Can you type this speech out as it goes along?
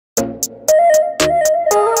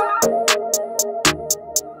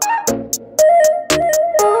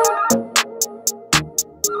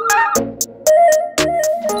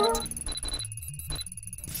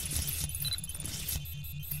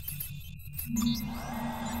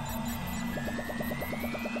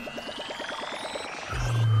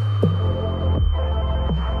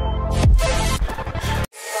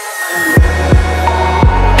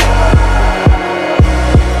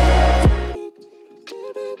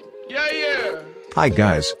Hi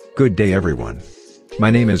guys, good day everyone.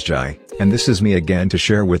 My name is Jai, and this is me again to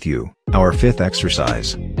share with you our fifth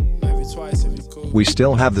exercise. We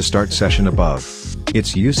still have the start session above.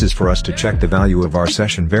 Its use is for us to check the value of our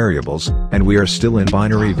session variables, and we are still in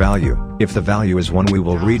binary value. If the value is 1 we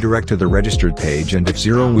will redirect to the registered page, and if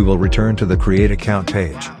 0 we will return to the create account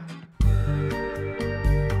page.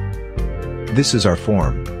 This is our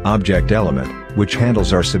form object element, which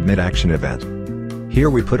handles our submit action event. Here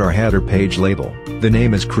we put our header page label, the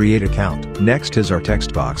name is create account. Next is our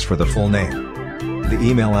text box for the full name. The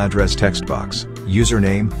email address text box,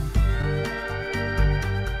 username,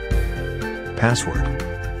 password,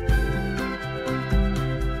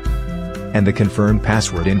 and the confirm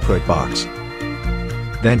password input box.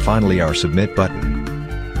 Then finally our submit button.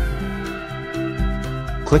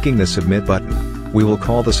 Clicking the submit button, we will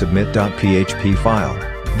call the submit.php file.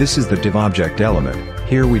 This is the div object element.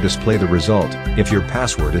 Here we display the result, if your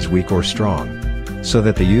password is weak or strong, so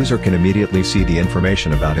that the user can immediately see the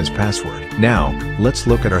information about his password. Now, let's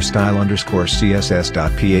look at our style_css.php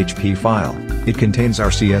file. It contains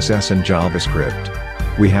our CSS and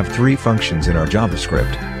JavaScript. We have 3 functions in our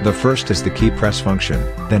JavaScript. The first is the key press function,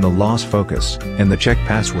 then a loss focus, and the check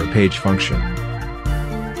password page function.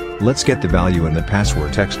 Let's get the value in the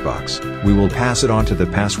password text box. We will pass it on to the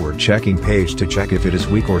password checking page to check if it is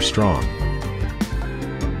weak or strong.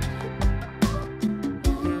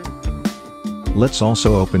 Let's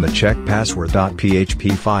also open the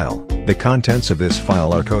checkpassword.php file. The contents of this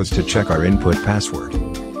file are codes to check our input password.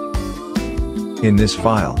 In this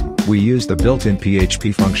file, we use the built-in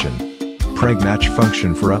PHP function, pregmatch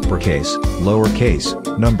function for uppercase, lowercase,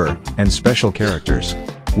 number, and special characters.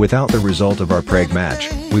 Without the result of our pregmatch,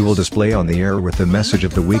 we will display on the error with the message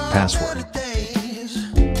of the weak password.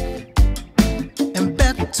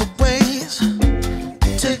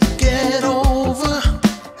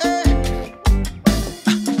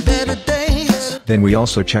 Then we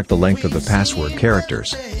also check the length of the password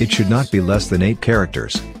characters. It should not be less than 8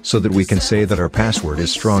 characters, so that we can say that our password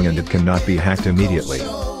is strong and it cannot be hacked immediately.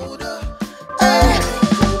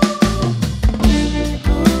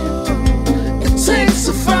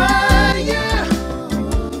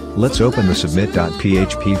 Let's open the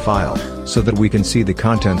submit.php file, so that we can see the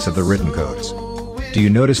contents of the written codes. Do you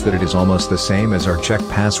notice that it is almost the same as our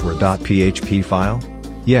checkpassword.php file?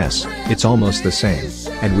 Yes, it's almost the same,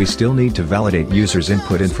 and we still need to validate users'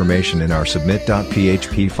 input information in our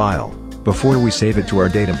submit.php file, before we save it to our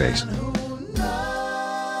database.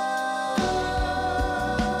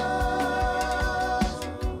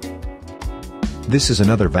 This is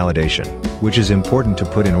another validation, which is important to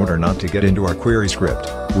put in order not to get into our query script.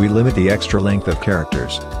 We limit the extra length of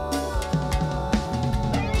characters.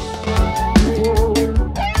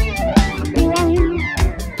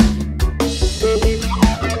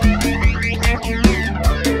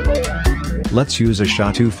 Let's use a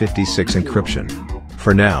SHA-256 encryption.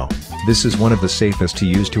 For now, this is one of the safest to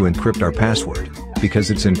use to encrypt our password,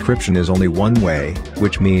 because its encryption is only one way,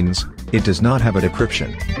 which means, it does not have a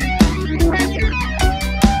decryption.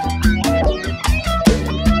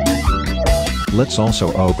 Let's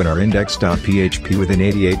also open our index.php within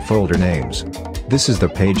 88 folder names. This is the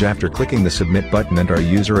page after clicking the submit button and our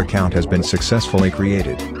user account has been successfully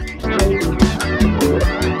created.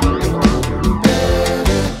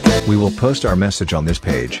 We will post our message on this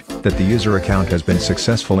page, that the user account has been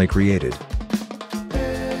successfully created.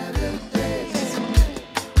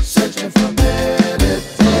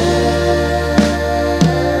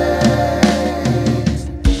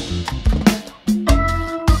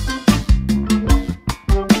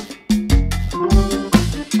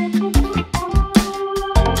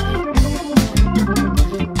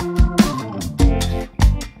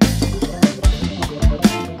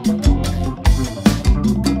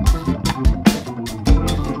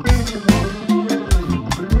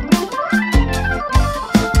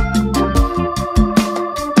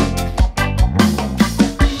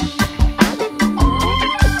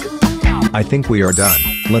 I think we are done.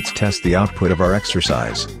 Let's test the output of our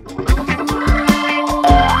exercise.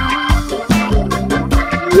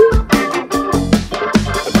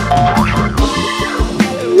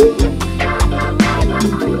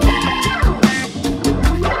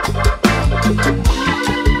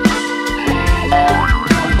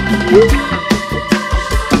 Woo!